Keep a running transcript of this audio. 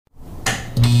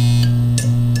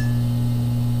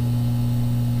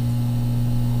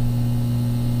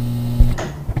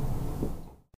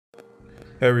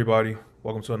Hey everybody,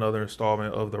 welcome to another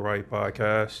installment of the Right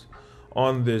Podcast.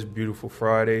 On this beautiful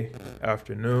Friday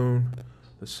afternoon,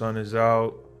 the sun is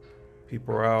out,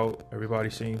 people are out,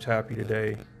 everybody seems happy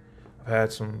today. I've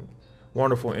had some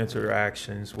wonderful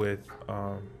interactions with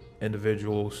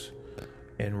individuals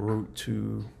en route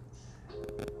to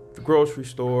the grocery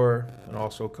store and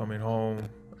also coming home.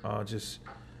 Just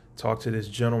talked to this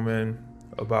gentleman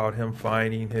about him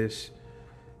finding his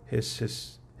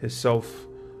self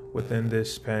within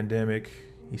this pandemic.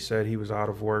 He said he was out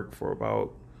of work for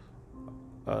about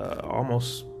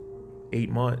almost 8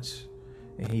 months,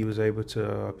 and he was able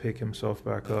to pick himself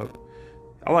back up.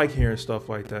 I like hearing stuff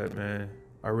like that, man.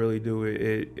 I really do.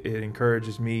 It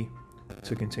encourages me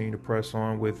to continue to press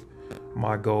on with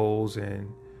my goals and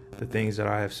the things that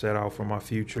I have set out for my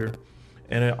future.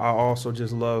 And I also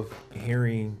just love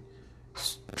hearing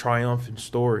triumphant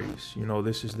stories. You know,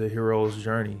 this is the hero's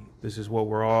journey. This is what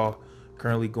we're all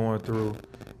currently going through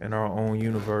in our own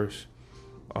universe.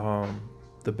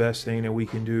 The best thing that we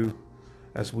can do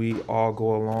as we all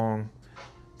go along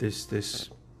this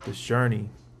journey,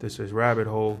 this rabbit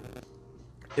hole,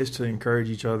 is to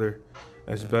encourage each other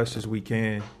as best as we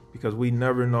can, because we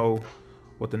never know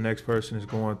what the next person is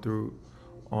going through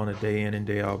on a day in and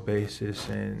day out basis,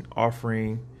 and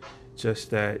offering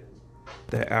just that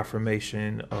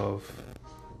affirmation of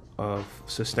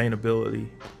sustainability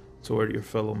toward your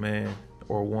fellow man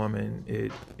or woman,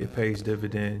 it pays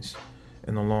dividends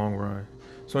in the long run.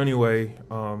 So anyway,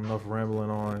 enough rambling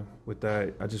on with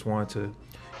that. I just wanted to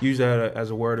use that as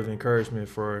a word of encouragement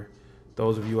for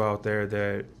those of you out there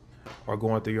that are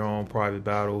going through your own private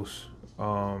battles.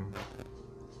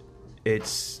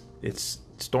 It's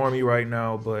stormy right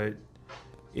now, but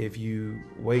if you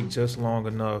wait just long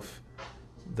enough,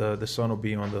 the sun will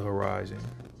be on the horizon.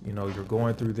 You know, you're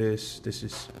going through this. This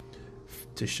is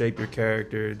to shape your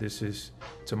character. This is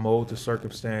to mold the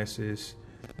circumstances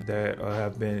that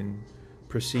have been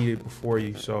preceded before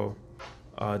you. So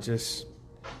just,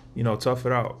 tough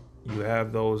it out. You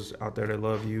have those out there that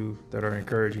love you, that are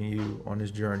encouraging you on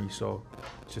this journey. So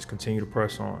just continue to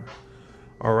press on.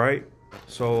 All right.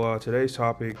 So today's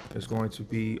topic is going to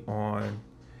be on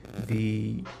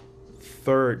the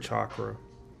third chakra,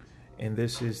 and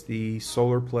this is the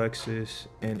solar plexus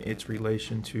and its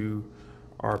relation to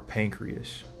our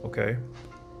pancreas. Okay,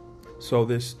 so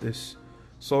this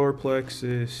solar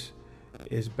plexus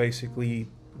is basically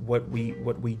what we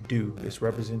do. It's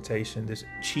representation. This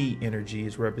chi energy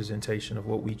is representation of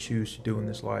what we choose to do in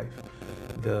this life,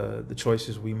 the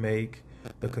choices we make,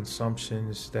 the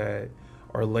consumptions that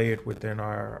are layered within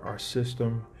our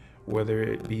system, whether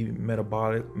it be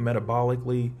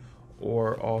metabolically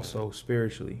or also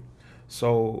spiritually.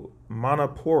 So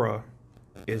manipura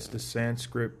is the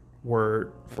Sanskrit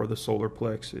word for the solar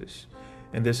plexus,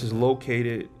 and this is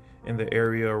located in the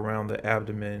area around the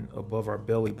abdomen, above our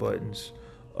belly buttons,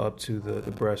 up to the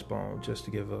breastbone, just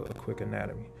to give a quick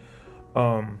anatomy.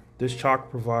 This chakra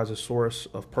provides a source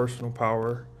of personal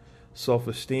power,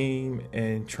 self-esteem,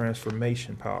 and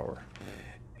transformation power.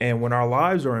 And when our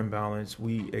lives are in balance,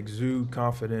 we exude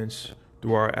confidence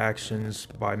through our actions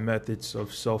by methods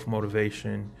of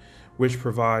self-motivation, which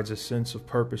provides a sense of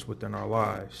purpose within our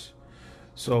lives.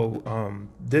 So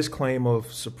this claim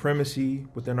of supremacy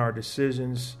within our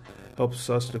decisions helps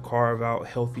us to carve out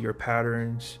healthier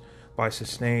patterns by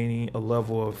sustaining a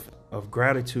level of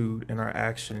gratitude in our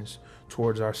actions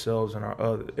towards ourselves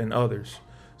and others.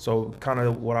 So kind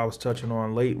of what I was touching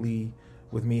on lately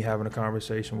with me having a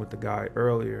conversation with the guy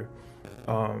earlier.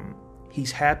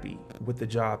 He's happy with the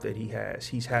job that he has.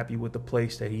 He's happy with the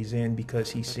place that he's in because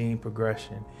he's seeing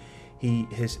progression.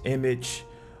 His image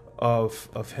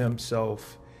of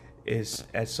himself is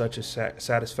at such a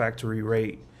satisfactory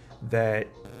rate that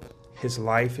his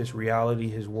life, his reality,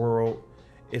 his world,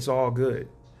 it's all good.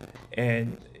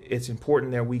 And it's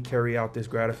important that we carry out this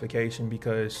gratification,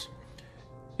 because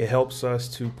it helps us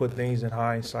to put things in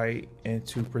hindsight and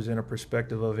to present a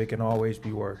perspective of it can always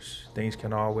be worse. Things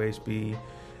can always be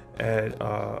at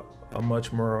a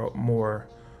much more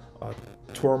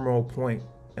turmoil point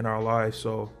in our lives.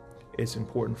 So it's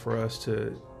important for us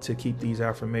to keep these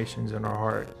affirmations in our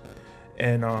heart.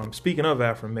 And speaking of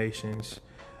affirmations,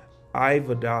 I've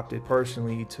adopted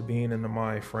personally to being in the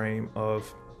mind frame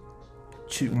of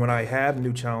when I have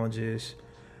new challenges,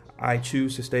 I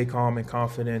choose to stay calm and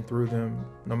confident through them,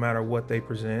 no matter what they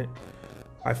present.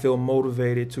 I feel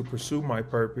motivated to pursue my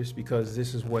purpose because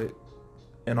this is what,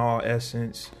 in all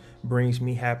essence, brings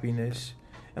me happiness,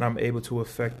 and I'm able to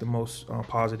affect the most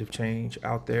positive change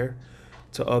out there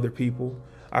to other people.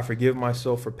 I forgive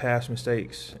myself for past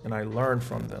mistakes, and I learn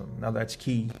from them. Now that's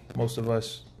key. Most of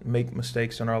us make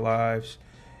mistakes in our lives,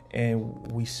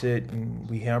 and we sit and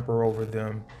we hamper over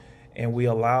them, and we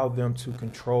allow them to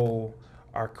control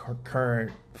our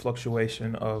current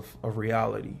fluctuation of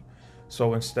reality.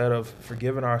 So instead of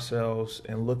forgiving ourselves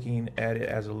and looking at it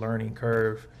as a learning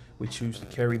curve, we choose to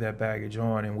carry that baggage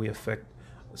on, and we affect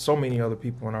so many other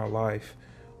people in our life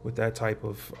with that type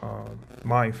of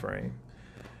mind frame.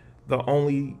 The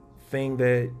only thing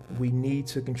that we need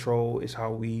to control is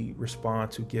how we respond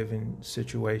to given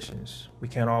situations. We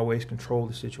can't always control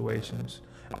the situations.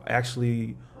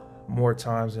 Actually, more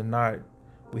times than not,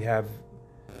 we have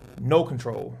no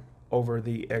control over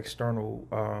the external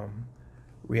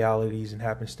realities and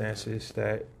happenstances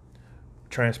that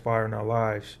transpire in our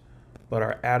lives, but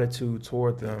our attitude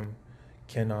toward them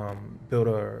can build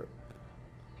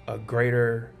a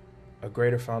greater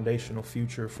foundational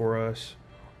future for us,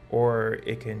 or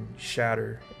it can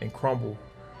shatter and crumble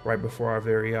right before our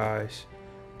very eyes,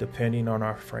 depending on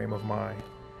our frame of mind.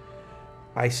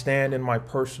 I stand in my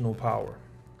personal power.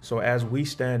 So as we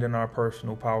stand in our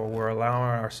personal power, we're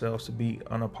allowing ourselves to be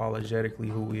unapologetically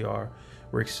who we are.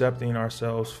 We're accepting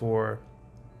ourselves for,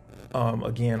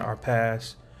 again, our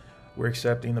past. We're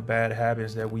accepting the bad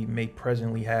habits that we may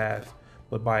presently have,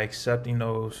 but by accepting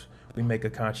those, we make a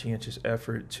conscientious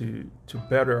effort to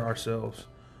better ourselves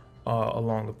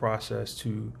along the process,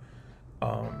 to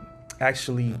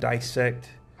actually dissect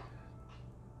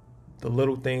the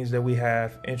little things that we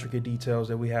have, intricate details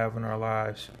that we have in our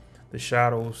lives, the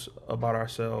shadows about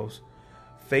ourselves,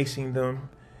 facing them,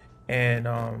 and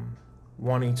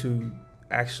wanting to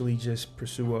actually just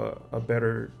pursue a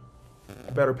better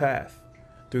path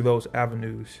through those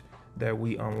avenues that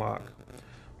we unlock.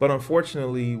 But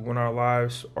unfortunately, when our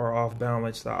lives are off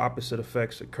balance, the opposite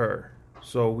effects occur.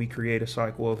 So we create a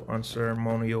cycle of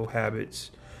unceremonial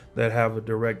habits that have a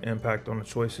direct impact on the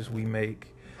choices we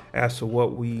make as to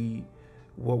what we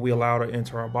allow to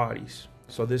enter our bodies.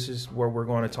 So this is where we're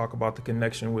going to talk about the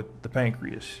connection with the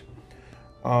pancreas.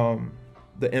 The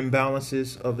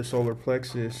imbalances of the solar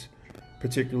plexus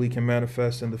particularly can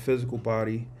manifest in the physical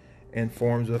body in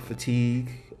forms of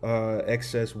fatigue,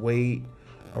 excess weight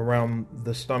around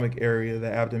the stomach area,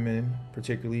 the abdomen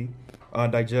particularly,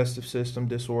 digestive system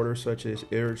disorders such as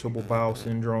irritable bowel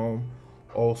syndrome,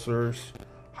 ulcers,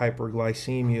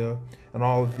 hyperglycemia, and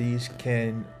all of these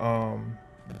can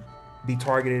be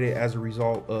targeted as a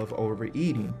result of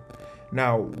overeating.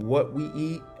 Now, what we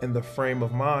eat and the frame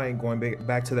of mind, going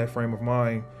back to that frame of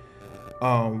mind,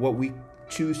 what we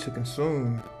choose to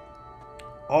consume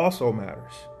also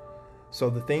matters. So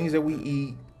the things that we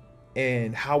eat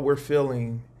and how we're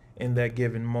feeling in that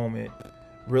given moment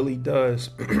really does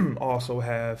also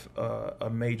have a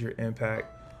major impact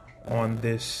on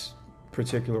this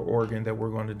particular organ that we're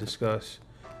going to discuss,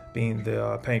 being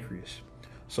the pancreas.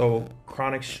 So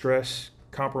chronic stress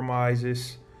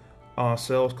compromises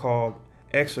cells called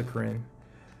exocrine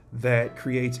that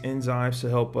creates enzymes to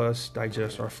help us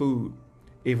digest our food.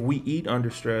 If we eat under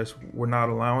stress, we're not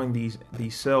allowing these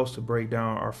cells to break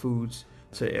down our foods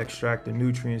to extract the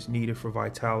nutrients needed for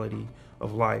vitality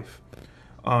of life.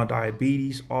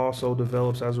 Diabetes also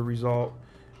develops as a result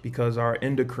because our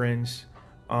endocrines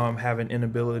have an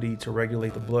inability to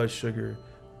regulate the blood sugar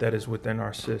that is within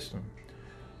our system.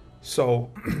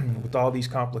 So with all these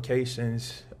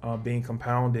complications being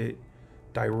compounded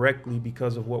directly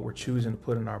because of what we're choosing to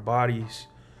put in our bodies,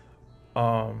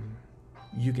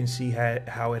 you can see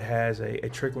how it has a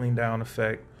trickling down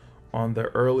effect on the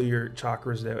earlier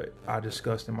chakras that I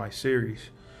discussed in my series.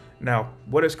 Now,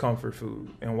 what is comfort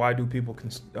food, and why do people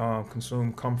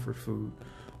consume comfort food?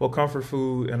 Well, comfort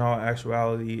food in all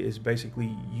actuality is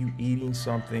basically you eating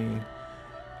something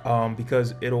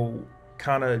because it'll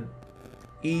kind of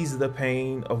ease the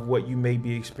pain of what you may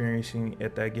be experiencing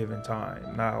at that given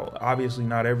time. Now, obviously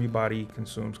not everybody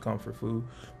consumes comfort food,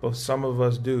 but some of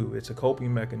us do. It's a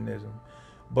coping mechanism.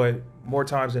 But more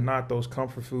times than not, those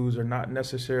comfort foods are not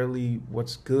necessarily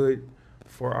what's good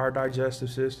for our digestive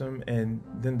system, and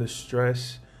then the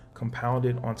stress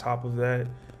compounded on top of that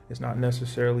is not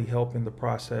necessarily helping the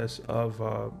process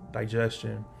of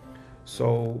digestion.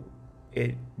 So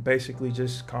it basically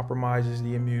just compromises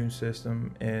the immune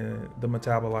system and the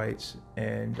metabolites,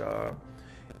 and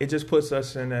it just puts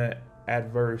us in an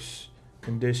adverse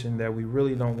condition that we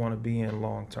really don't want to be in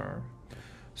long term.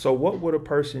 So what would a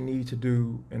person need to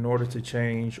do in order to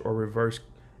change or reverse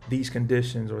these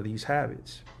conditions or these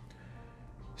habits?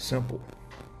 Simple.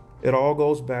 It all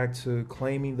goes back to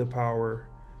claiming the power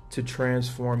to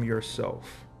transform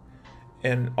yourself.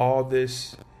 And all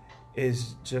this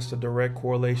is just a direct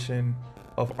correlation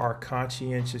of our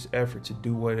conscientious effort to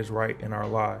do what is right in our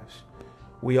lives.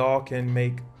 We all can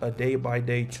make a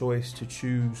day-by-day choice to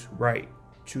choose right,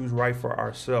 choose right for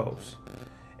ourselves.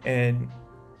 And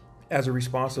as a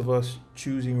response of us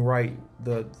choosing right,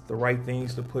 the right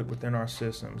things to put within our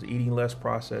systems, eating less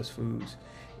processed foods,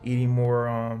 eating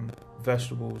more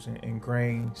vegetables and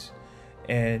grains,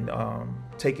 and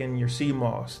taking your sea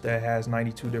moss that has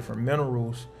 92 different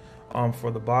minerals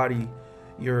for the body,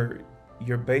 you're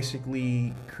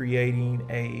basically creating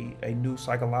a new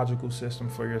psychological system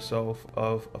for yourself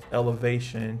of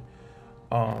elevation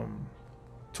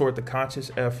toward the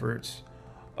conscious efforts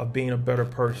of being a better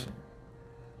person.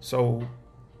 So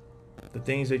the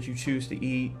things that you choose to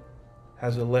eat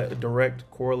has a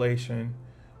direct correlation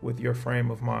with your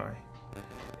frame of mind.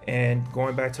 And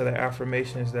going back to the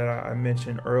affirmations that I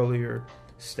mentioned earlier,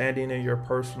 standing in your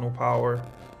personal power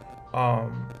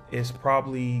is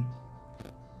probably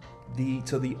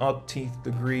to the umpteenth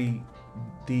degree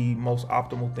the most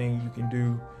optimal thing you can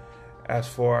do as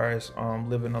far as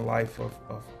living a life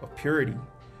of purity.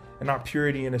 And not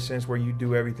purity in a sense where you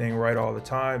do everything right all the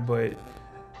time, but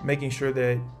making sure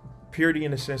that purity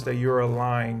in the sense that you're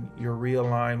aligned, you're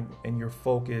realigned, and you're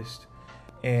focused,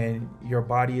 and your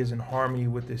body is in harmony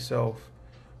with itself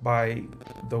by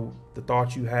the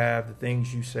thoughts you have, the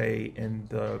things you say, and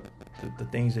the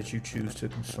things that you choose to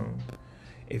consume.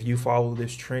 If you follow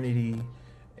this trinity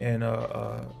and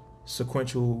a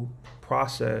sequential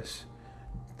process,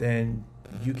 then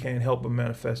you can't help but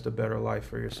manifest a better life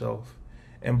for yourself.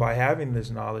 And by having this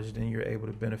knowledge, then you're able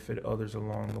to benefit others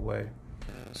along the way.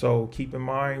 So keep in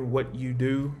mind what you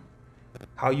do,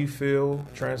 how you feel,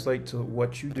 translate to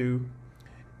what you do,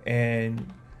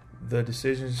 and the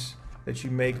decisions that you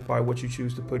make by what you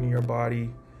choose to put in your body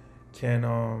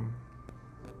can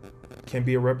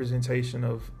be a representation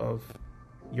of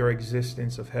your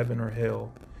existence of heaven or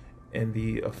hell in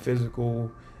the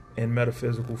physical and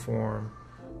metaphysical form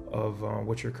of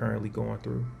what you're currently going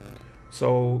through.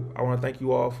 So I want to thank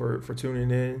you all for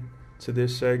tuning in to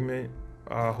this segment.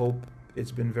 I hope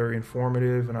it's been very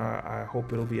informative, and I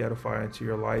hope it'll be edifying to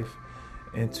your life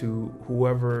and to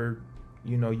whoever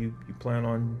you plan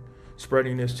on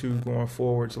spreading this to going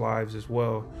forward's lives as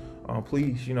well.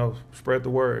 Please, spread the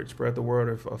word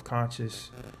of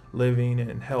conscious living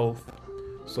and health,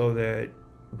 so that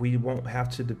we won't have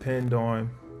to depend on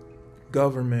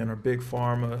government or big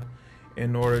pharma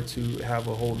in order to have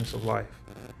a wholeness of life.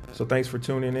 So thanks for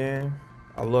tuning in.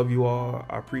 I love you all.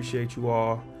 I appreciate you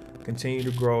all. Continue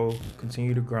to grow,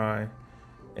 continue to grind,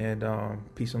 and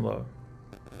peace and love.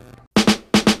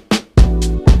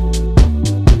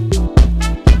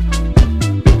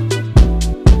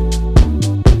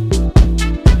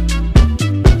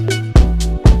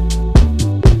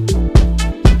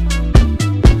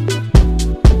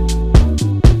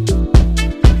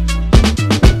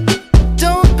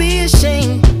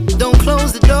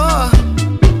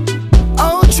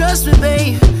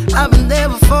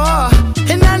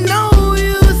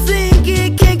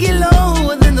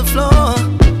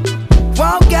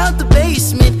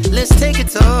 Let's take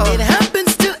it all.